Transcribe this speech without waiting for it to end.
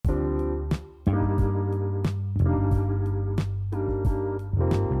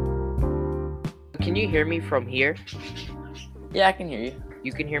can you hear me from here? Yeah, I can hear you.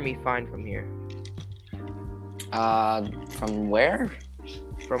 You can hear me fine from here. From where?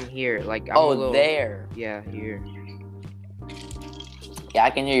 From here, like I'm a little... there. Yeah, here. Yeah, I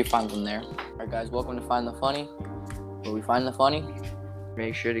can hear you fine from there. Alright, guys, welcome to Find the Funny, where we find the funny.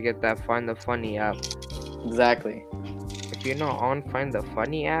 Make sure to get that Find the Funny app. Exactly. If you're not on Find the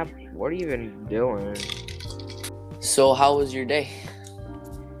Funny app, what are you even doing? So, how was your day?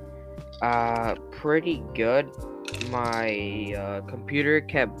 Pretty good. My computer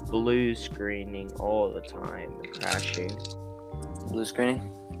kept blue screening all the time and crashing. Blue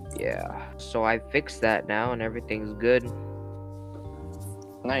screening? Yeah. So I fixed that now and everything's good.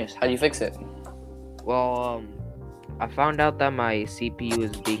 Nice. How do you fix it? Well, I found out that my CPU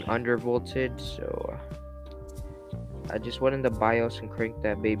is being undervolted, so I just went in the BIOS and cranked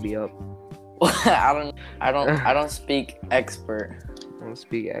that baby up. I don't speak expert. I don't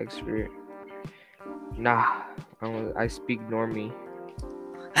speak expert. Nah, I speak normie.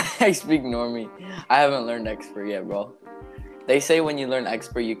 I speak normie. I haven't learned expert yet, bro. They say when you learn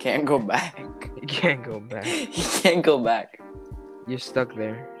expert, you can't go back. You can't go back. You can't go back. You're stuck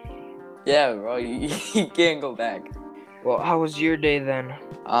there. Yeah, bro. You can't go back. Well, how was your day then?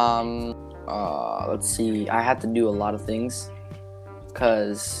 Let's see. I had to do a lot of things.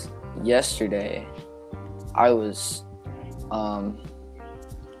 Cause yesterday, I was,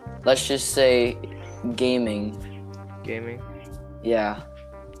 let's just say, gaming. Gaming? Yeah.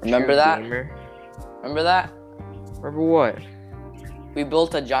 Remember You're a that? gamer? Remember that? Remember what? We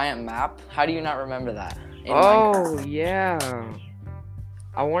built a giant map. How do you not remember that? In Oh, Minecraft? yeah.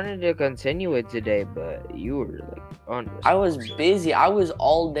 I wanted to continue it today, but you were like on. I was busy. I was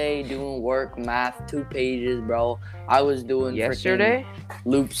all day doing work, math, 2 pages, bro. I was doing Yesterday?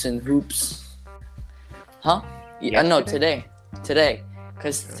 loops and hoops. Huh? Yeah, no, Yesterday? Today.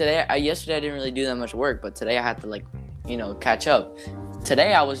 Because yesterday I didn't really do that much work, but today I had to catch up.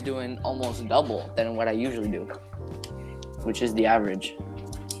 Today I was doing almost double than what I usually do, which is the average.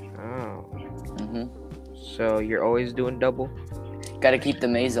 Oh. Mm-hmm. So you're always doing double? Gotta keep the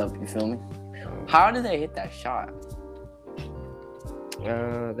maze up, you feel me? How did they hit that shot?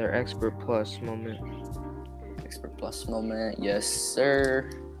 Their expert plus moment. Expert plus moment, yes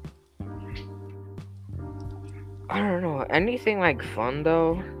sir. I don't know. Anything like fun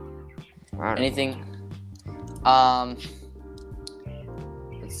though? Anything? Let's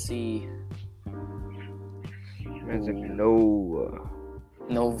see. It's like no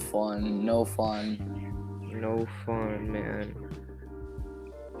fun, no fun, man.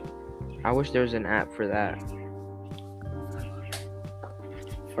 I wish there was an app for that.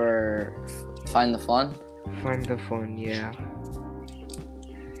 For Find the Fun? Find the fun, yeah.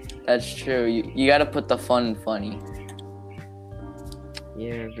 That's true. You gotta put the fun in funny.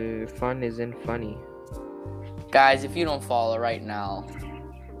 Yeah, the fun isn't funny. Guys, if you don't follow right now.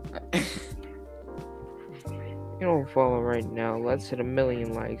 You don't follow right now. Let's hit 1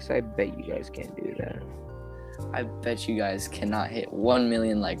 million likes. I bet you guys can't do that. I bet you guys cannot hit 1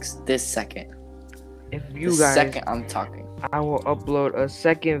 million likes this second. If you the guys, second I'm talking. I will upload a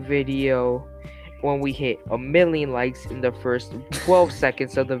second video when we hit 1 million likes in the first 12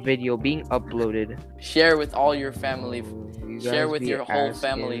 seconds of the video being uploaded. Share with all your family. You Share guys with be your whole asking.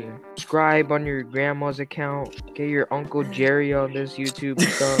 family. Subscribe on your grandma's account. Get your Uncle Jerry on this YouTube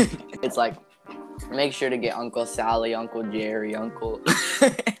stuff. It's like, make sure to get Uncle Sally, Uncle Jerry, Uncle.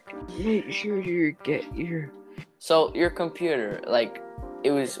 Make sure you get your... So your computer, like, it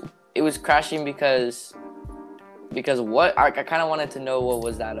was crashing because what? I kind of wanted to know what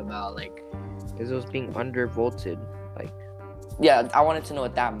was that about, like. Because it was being undervolted. Like, yeah, I wanted to know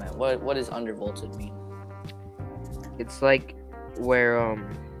what that meant. What does undervolted mean? it's like where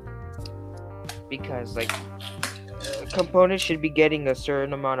because like components should be getting a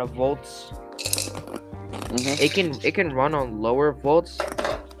certain amount of volts. Mm-hmm. It can run on lower volts,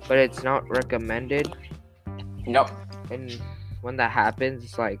 but it's not recommended. Nope. And when that happens,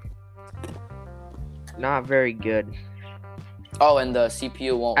 it's like not very good. Oh, and the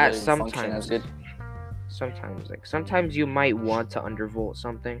CPU won't really function as good. Sometimes you might want to undervolt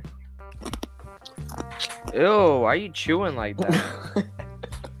something. Ew, why are you chewing like that?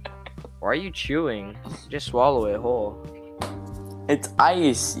 Why are you chewing? Just swallow it whole. It's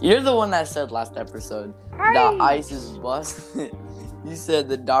ice. You're the one that said last episode the ice is busted. You said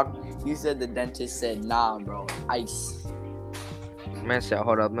the dentist said, nah, bro, ice. Man said,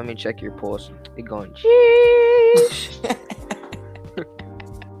 hold up, let me check your pulse. It going, jeez.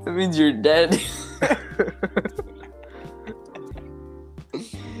 That means you're dead.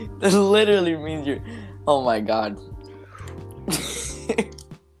 That literally means you're... Oh my god.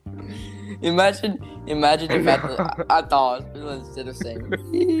 Imagine if at the hospital instead of saying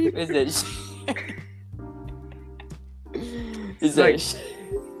beep, is it? Is Like-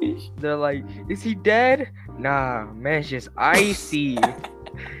 it? They're like, is he dead? Nah, man, it's just icy.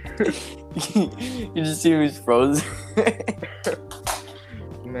 You just see who's frozen.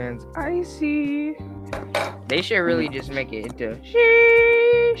 Man's icy. They should really just make it into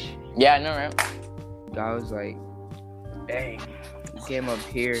sheesh. Yeah, I know, right? I was like, dang, he came up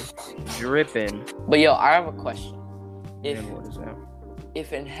here dripping. But yo, I have a question. Man, what is that?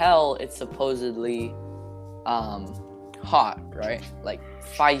 If in hell it's supposedly hot, right? Like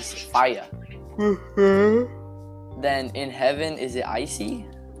fire. Then in heaven is it icy?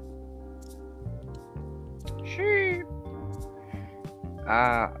 Sheesh.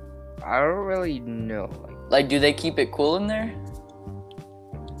 I don't really know. Like do they keep it cool in there?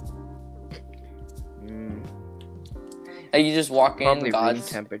 Like you just walk in Probably room God's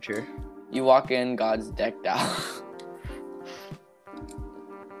temperature. You walk in God's decked out.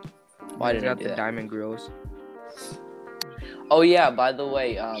 Why did I got do the that? diamond grills? Oh yeah, by the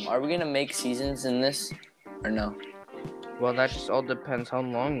way, are we gonna make seasons in this or no? Well, that just all depends how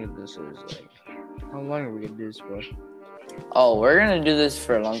long this is. Like, how long are we gonna do this for? Oh, we're gonna do this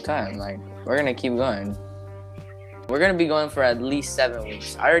for a long time. Like, we're gonna keep going. We're gonna be going for at least 7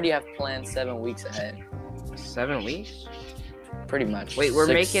 weeks. I already have planned 7 weeks ahead. 7 weeks? Pretty much. Wait, we're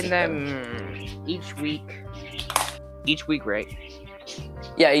 6 making to them each week. Each week, right? 7.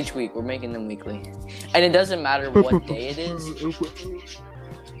 Yeah, each week. We're making them weekly. And it doesn't matter what day it is.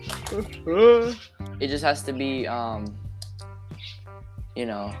 It just has to be, you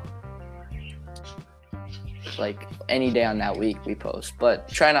know, like any day on that week we post. But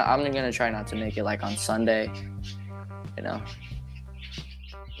I'm gonna try not to make it like on Sunday, you know.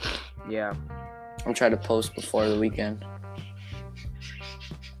 Yeah. I'll try to post before the weekend.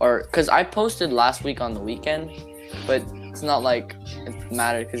 Or, cause I posted last week on the weekend, but it's not like it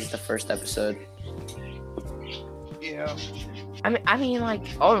mattered because it's the first episode. Yeah. I mean, like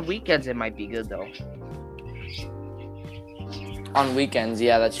on weekends it might be good though. On weekends,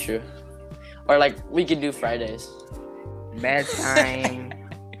 yeah, that's true. Or like we could do Fridays. Bedtime.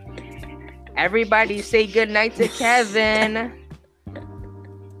 Everybody say goodnight to Kevin.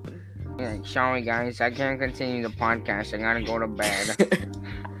 Like, sorry guys, I can't continue the podcast. I gotta go to bed.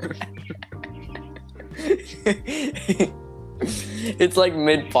 It's like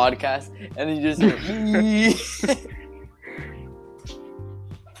mid podcast, and you just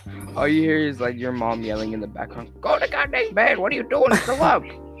All you hear is like your mom yelling in the background, "Go to goddamn bed! What are you doing? Still up?"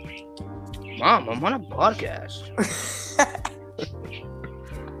 Mom, I'm on a podcast.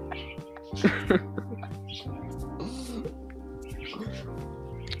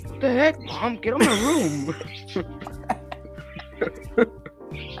 What the heck, Mom? Get on my room.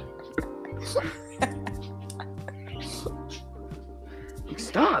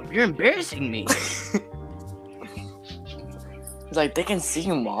 Stop! You're embarrassing me. It's like they can see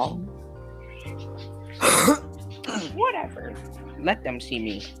you, Mom. Whatever. Let them see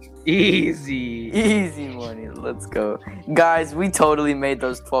me. Easy. Easy money. Let's go. Guys, we totally made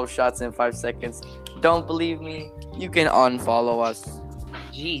those 12 shots in 5 seconds. Don't believe me? You can unfollow us.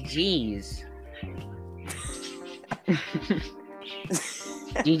 GG's.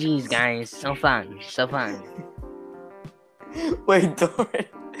 GG's, guys. So fun. So fun. Wait,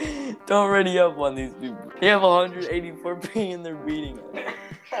 don't already up on these people. They have 184p and they're beating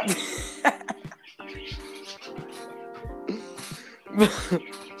us.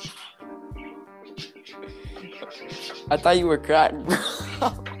 I thought you were cracked.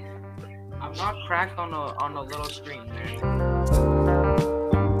 I'm not cracked on a little screen, man.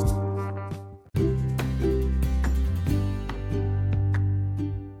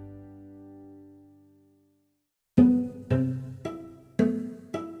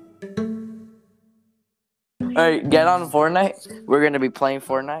 Alright, get on Fortnite. We're gonna be playing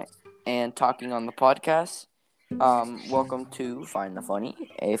Fortnite and talking on the podcast. Welcome to Find the Funny.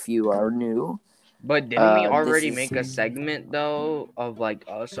 If you are new. But didn't we already this is- make a segment though of like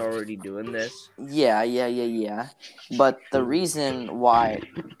us already doing this? Yeah. But the reason why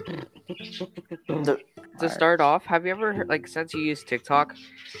To start off, have you ever heard, like, since you use TikTok,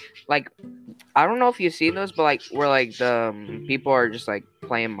 like, I don't know if you've seen those, but like where like the people are just like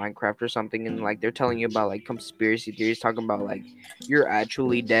playing Minecraft or something, and like they're telling you about like conspiracy theories, talking about like you're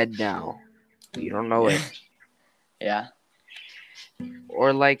actually dead now, you don't know it, Yeah.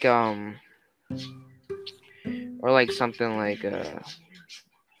 or like something like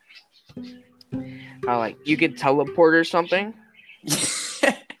how like you could teleport or something.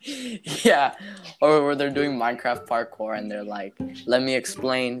 Yeah. Or where they're doing Minecraft parkour and they're like, let me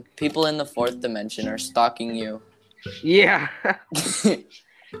explain. People in the fourth dimension are stalking you. Yeah.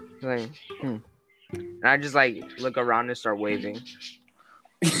 Like, and I just like look around and start waving.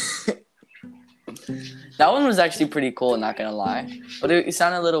 That one was actually pretty cool, not gonna lie. But it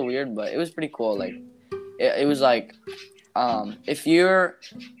sounded a little weird, but it was pretty cool. Like, it was like, if you're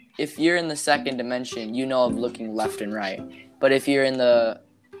in the second dimension, you know of looking left and right. But if you're in the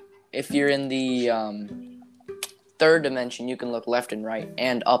third dimension, you can look left and right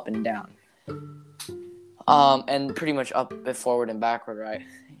and up and down. And pretty much up, forward, and backward, right?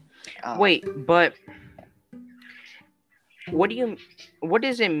 Wait, but what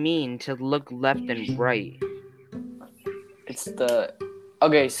does it mean to look left and right?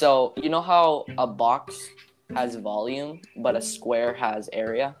 Okay, so you know how a box has volume, but a square has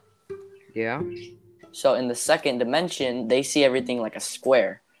area? Yeah. So in the second dimension, they see everything like a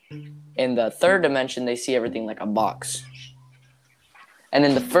square. In the third dimension, they see everything like a box. And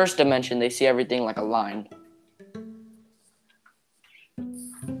in the first dimension, they see everything like a line.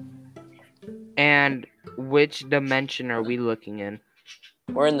 And which dimension are we looking in?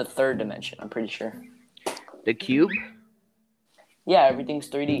 We're in the third dimension, I'm pretty sure. The cube? Yeah, everything's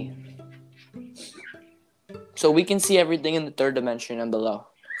 3D. So we can see everything in the third dimension and below.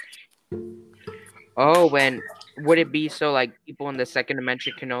 Oh, and would it be so like people in the second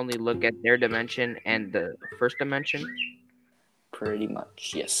dimension can only look at their dimension and the first dimension? Pretty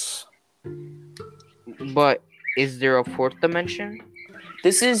much, yes. But is there a fourth dimension?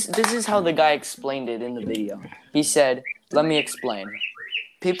 This is how the guy explained it in the video. He said, let me explain.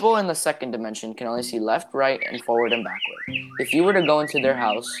 People in the second dimension can only see left, right, and forward and backward. If you were to go into their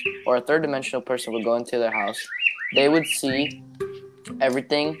house, or a third dimensional person would go into their house, they would see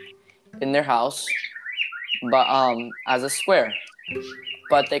everything in their house, but as a square.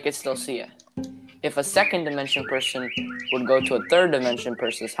 But they could still see it. If a second dimension person would go to a third dimension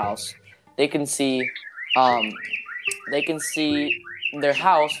person's house, they can see their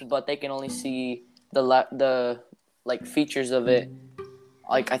house, but they can only see the like features of it,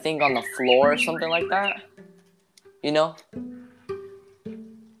 like I think on the floor or something like that, you know.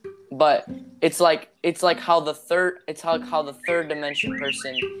 But it's like how the third dimension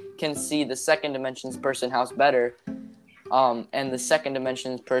person can see the second dimension's person house better, and the second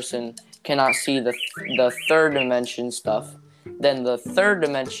dimension's person cannot see the third dimension stuff. Then the third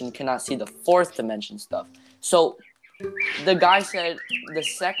dimension cannot see the fourth dimension stuff. So the guy said the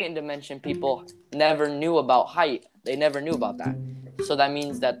second dimension people never knew about height. They never knew about that. So that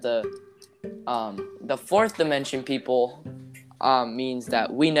means that the fourth dimension people means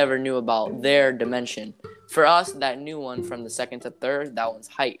that we never knew about their dimension. For us, that new one from the second to third, that one's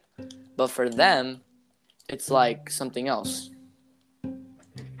height. But for them, it's like something else.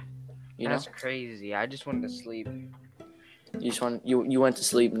 You know? That's crazy. I just wanted to sleep. You went to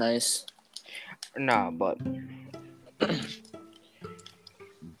sleep, nice. No, but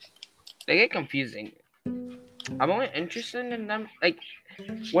they get confusing. I'm only interested in them like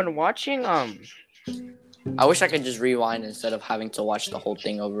when watching I wish I could just rewind instead of having to watch the whole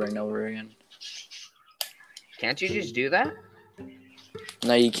thing over and over again. Can't you just do that?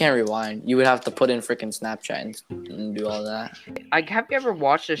 No, you can't rewind. You would have to put in freaking Snapchat and do all that. Like, have you ever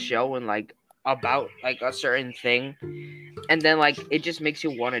watched a show and like about like a certain thing, and then like it just makes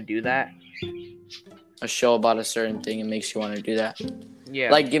you want to do that? A show about a certain thing and makes you want to do that.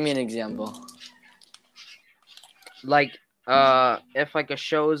 Yeah. Like, give me an example. Like, if like a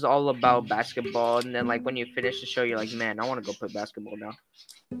show is all about basketball, and then like when you finish the show, you're like, man, I want to go play basketball now.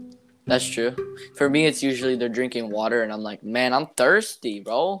 That's true. For me, it's usually they're drinking water, and I'm like, man, I'm thirsty,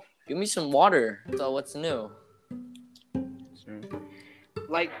 bro. Give me some water. So what's new?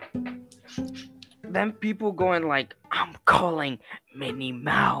 Like, then people going like, I'm calling Minnie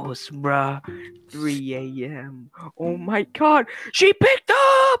Mouse, bruh. 3 a.m. Oh my god, she picked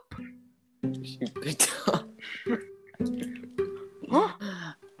up! She picked up. Huh?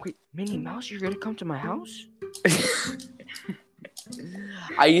 Wait, Minnie Mouse, you're gonna come to my house?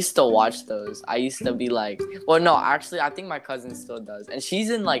 I used to watch those. I used to be like, well, no, actually, I think my cousin still does, and she's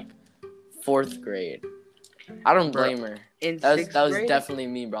in like 4th grade. I don't blame her. That was definitely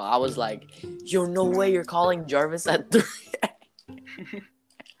me, bro. I was like, yo, no way, you're calling Jarvis at 3.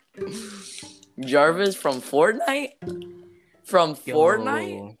 Jarvis from Fortnite? From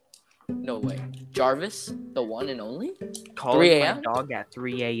Fortnite? No way. Jarvis, the one and only? Calling 3 a.m. my dog at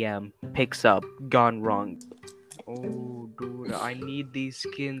 3 a.m. Picks up. Gone wrong. Oh, dude, I need these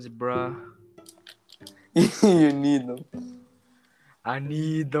skins, bruh. You need them. I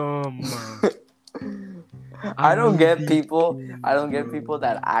need them. I don't get people. I don't get people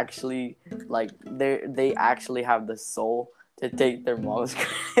that actually like they actually have the soul to take their mom's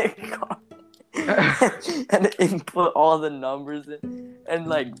credit card and input all the numbers in and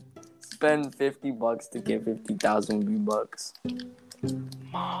like spend $50 to get 50,000 V-Bucks.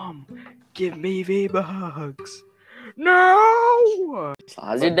 Mom, give me V-Bucks. No. So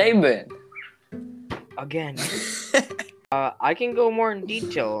how's your day been? Again. I can go more in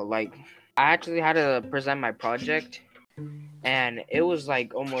detail. Like, I actually had to present my project, and it was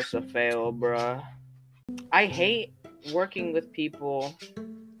like almost a fail, bruh. I hate working with people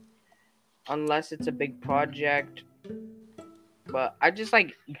unless it's a big project, but I just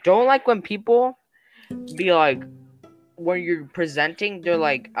like don't like when people be like, when you're presenting, they're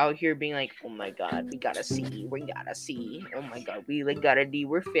like out here being like, oh my god, we got a C, oh my god, we like got a D,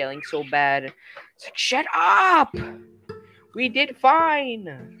 we're failing so bad. It's like, shut up, we did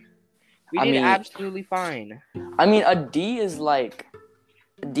fine. We did absolutely fine. I mean, a D is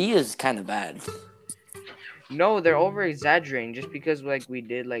kind of bad. No, they're over exaggerating just because like we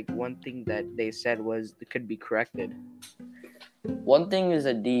did like one thing that they said was could be corrected. One thing is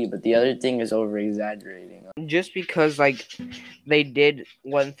a D, but the other thing is over exaggerating. Just because like they did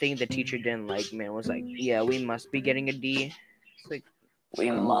one thing the teacher didn't like, man, was like, yeah, we must be getting a D. It's like,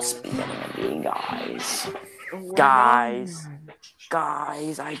 we must be getting a D, guys.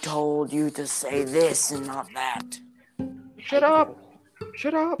 Guys, I told you to say this and not that. Shut up.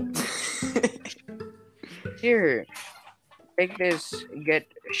 Here, take this, get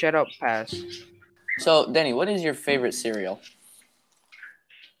shut up pass. So, Denny, what is your favorite cereal?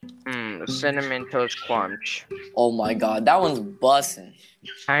 Cinnamon Toast Crunch. Oh my god, that one's bussin'.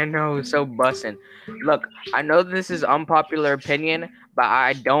 I know, so bussin'. Look, I know this is unpopular opinion, but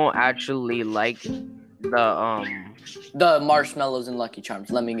I don't actually like the marshmallows and Lucky Charms,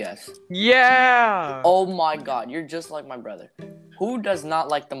 let me guess. Yeah! Oh my god, you're just like my brother. Who does not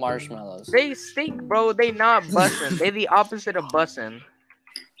like the marshmallows? They stink, bro. They not bussin'. They the opposite of bussin'.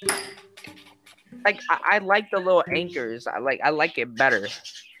 Like, I like the little anchors. I like it better.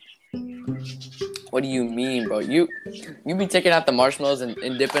 What do you mean, bro? You be taking out the marshmallows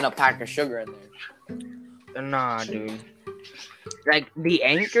and dipping a pack of sugar in there. Nah, dude. Like the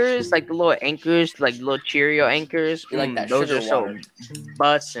anchors, like the little anchors, like little Cheerio anchors. You like that those sugar are water. So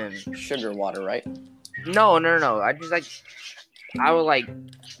bussin'. Sugar water, right? No. I just like, I would like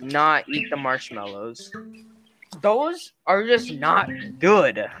not eat the marshmallows. Those are just not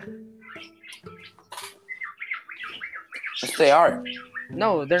good. Yes, they are.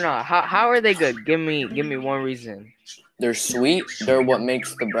 No, they're not. How are they good? Give me one reason. They're sweet. They're what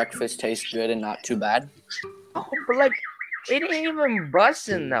makes the breakfast taste good and not too bad. Oh, but like, it ain't even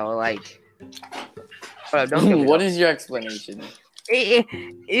bussin' though. Like, don't what is your explanation?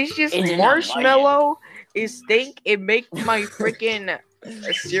 It's just marshmallow. It stink. It makes my freaking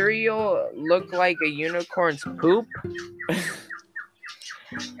cereal look like a unicorn's poop.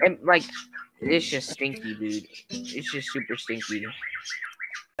 And like, it's just stinky, dude. It's just super stinky.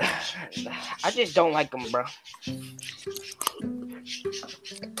 I just don't like them, bro.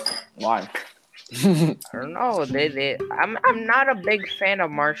 Why? I don't know. I'm not a big fan of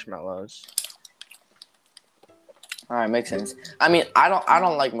marshmallows. All right, makes sense. I mean, I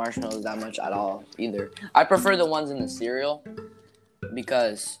don't like marshmallows that much at all either. I prefer the ones in the cereal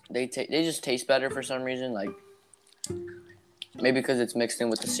because they just taste better for some reason. Like maybe because it's mixed in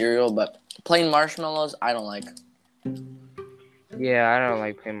with the cereal, but plain marshmallows I don't like. Yeah, I don't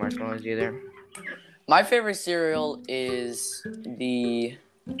like plain marshmallows either. My favorite cereal is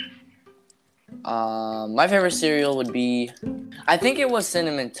my favorite cereal would be, I think it was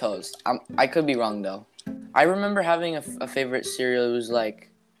Cinnamon Toast. I could be wrong though. I remember having a favorite cereal. It was like,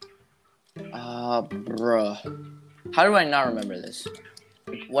 bruh. How do I not remember this?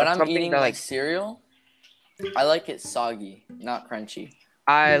 When I'm eating like cereal, I like it soggy, not crunchy.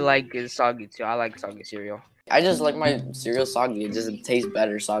 I like it soggy too. I like soggy cereal. I just like my cereal soggy. It just tastes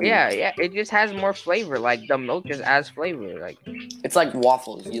better soggy. Yeah. It just has more flavor. Like the milk just adds flavor. Like it's like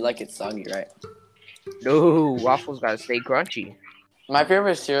waffles. You like it soggy, right? No, waffles gotta stay crunchy. My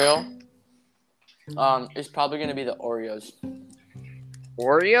favorite cereal, is probably gonna be the Oreos.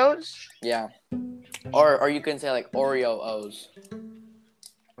 Oreos? Yeah. Or you can say like Oreo-O's.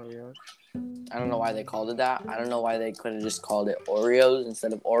 Oreos. I don't know why they called it that. I don't know why they could have just called it Oreos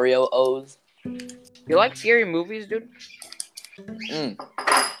instead of Oreo-O's. You like scary movies, dude?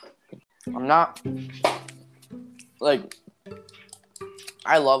 I'm not. Like,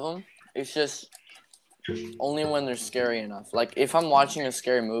 I love them. It's just only when they're scary enough. Like, if I'm watching a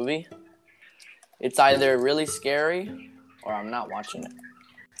scary movie, it's either really scary or I'm not watching it.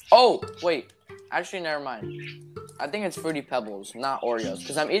 Oh, wait. Actually, never mind. I think it's Fruity Pebbles, not Oreos.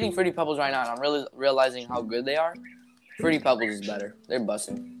 Because I'm eating Fruity Pebbles right now, and I'm really realizing how good they are. Fruity Pebbles is better. They're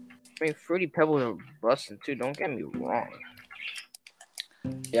busting. I mean, Fruity Pebbles are busting too. Don't get me wrong.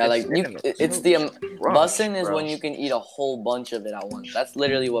 Yeah, like it's the crunch, bussin' is bro. when you can eat a whole bunch of it at once. That's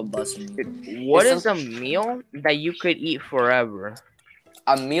literally what bussin' means. Dude, what is a meal that you could eat forever?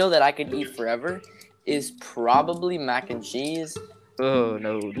 A meal that I could eat forever is probably mac and cheese. Oh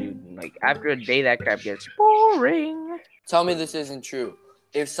no, dude! Like after a day, that crap gets boring. Tell me this isn't true.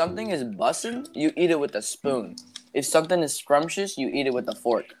 If something is bussin', you eat it with a spoon. If something is scrumptious, you eat it with a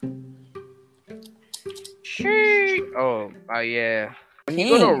fork. Shit. Oh, yeah. When you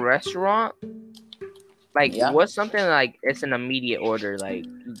go to a restaurant, like, what's something like it's an immediate order? Like,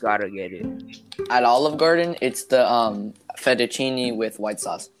 you gotta get it. At Olive Garden, it's the fettuccine with white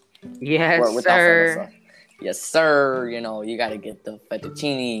sauce. Yes, sir. Yes, sir. You know, you gotta get the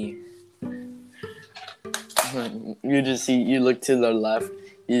fettuccine. You look to the left,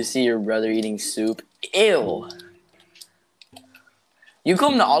 you see your brother eating soup. Ew. You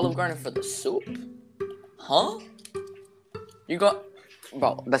come to Olive Garden for the soup? Huh? You go,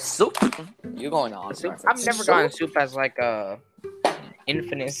 bro, the soup? You going to Olive Garden for I've never gotten soup as like a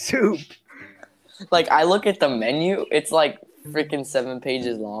infinite soup. Like, I look at the menu, it's like freaking 7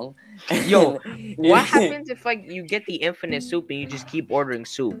 pages long. Yo, what happens if like you get the infinite soup and you just keep ordering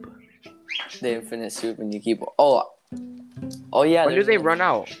soup? The infinite soup and you keep oh yeah. When do they run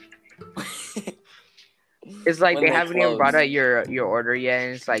out? It's like they haven't even brought out your order yet,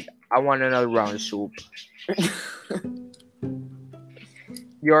 and it's like, I want another round of soup.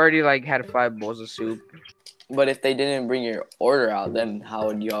 You already like had 5 bowls of soup. But if they didn't bring your order out, then how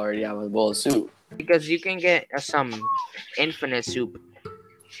would you already have a bowl of soup? Because you can get some infinite soup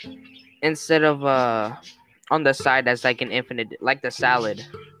instead of on the side that's like an infinite, like the salad.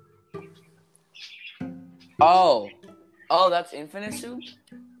 Oh, that's infinite soup?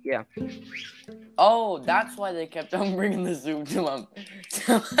 Yeah. Oh, that's why they kept on bringing the soup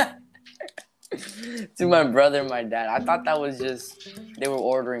to my brother and my dad. I thought that was just they were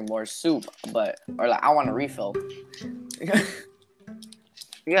ordering more soup, or like, I want a refill.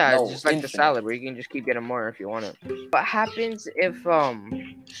 Yeah, no, it's just like infinite. The salad where you can just keep getting more if you want it. What happens if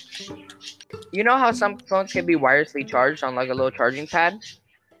you know how some phones can be wirelessly charged on like a little charging pad?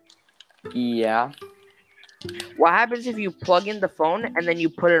 Yeah. What happens if you plug in the phone and then you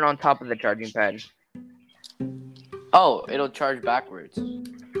put it on top of the charging pad? Oh, it'll charge backwards.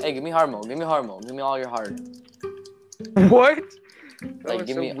 Hey, give me hard mode. Give me hard mode. Give me all your hard. What? Like,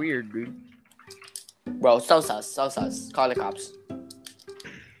 give me weird, dude. Bro, so sus. Call the cops.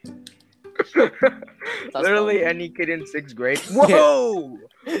 Literally any kid in 6th grade. Whoa!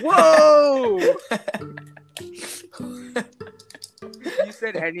 Whoa! You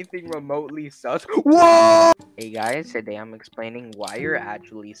said anything remotely sus. Whoa! Hey guys, today I'm explaining why you're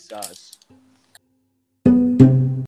actually sus.